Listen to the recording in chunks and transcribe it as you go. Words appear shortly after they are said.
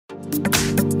Here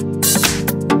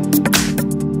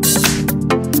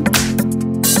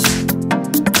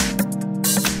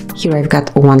I've got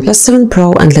OnePlus 7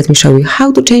 Pro, and let me show you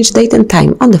how to change date and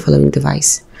time on the following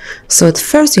device. So at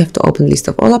first you have to open list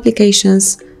of all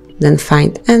applications, then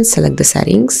find and select the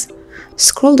settings,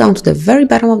 scroll down to the very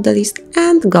bottom of the list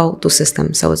and go to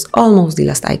system, so it's almost the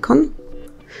last icon.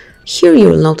 Here you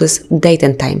will notice date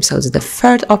and time, so it's the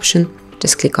third option,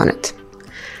 just click on it.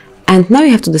 And now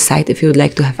you have to decide if you would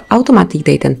like to have automatic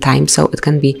date and time, so it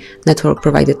can be network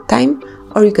provided time,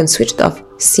 or you can switch it off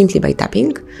simply by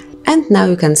tapping. And now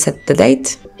you can set the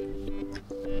date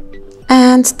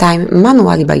and time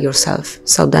manually by yourself,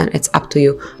 so then it's up to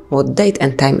you what date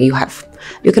and time you have.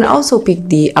 You can also pick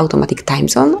the automatic time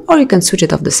zone, or you can switch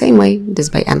it off the same way,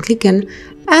 just by unclicking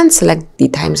and select the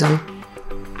time zone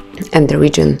and the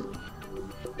region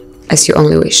as you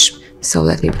only wish. So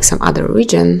let me pick some other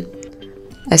region.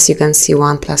 As you can see,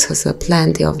 OnePlus has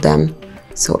plenty of them,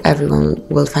 so everyone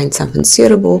will find something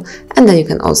suitable. And then you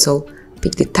can also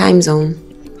pick the time zone.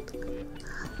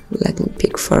 Let me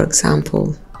pick, for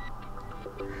example,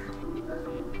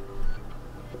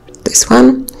 this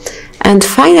one. And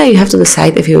finally, you have to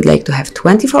decide if you would like to have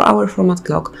 24-hour format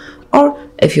clock, or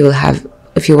if you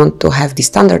want to have the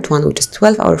standard one, which is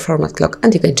 12-hour format clock,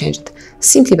 and you can change it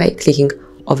simply by clicking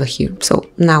over here. So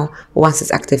now, once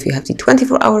it's active, you have the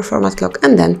 24-hour format clock,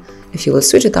 and then if you will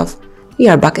switch it off, we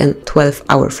are back in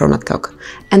 12-hour format clock.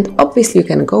 And obviously, you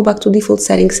can go back to default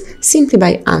settings simply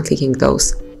by unclicking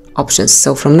those options.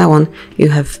 So from now on, you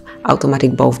have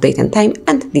automatic both date and time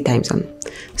and the time zone.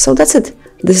 So that's it.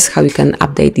 This is how you can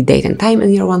update the date and time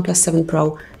in your OnePlus 7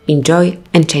 Pro. Enjoy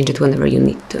and change it whenever you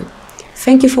need to.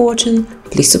 Thank you for watching.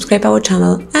 Please subscribe our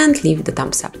channel and leave the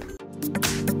thumbs up.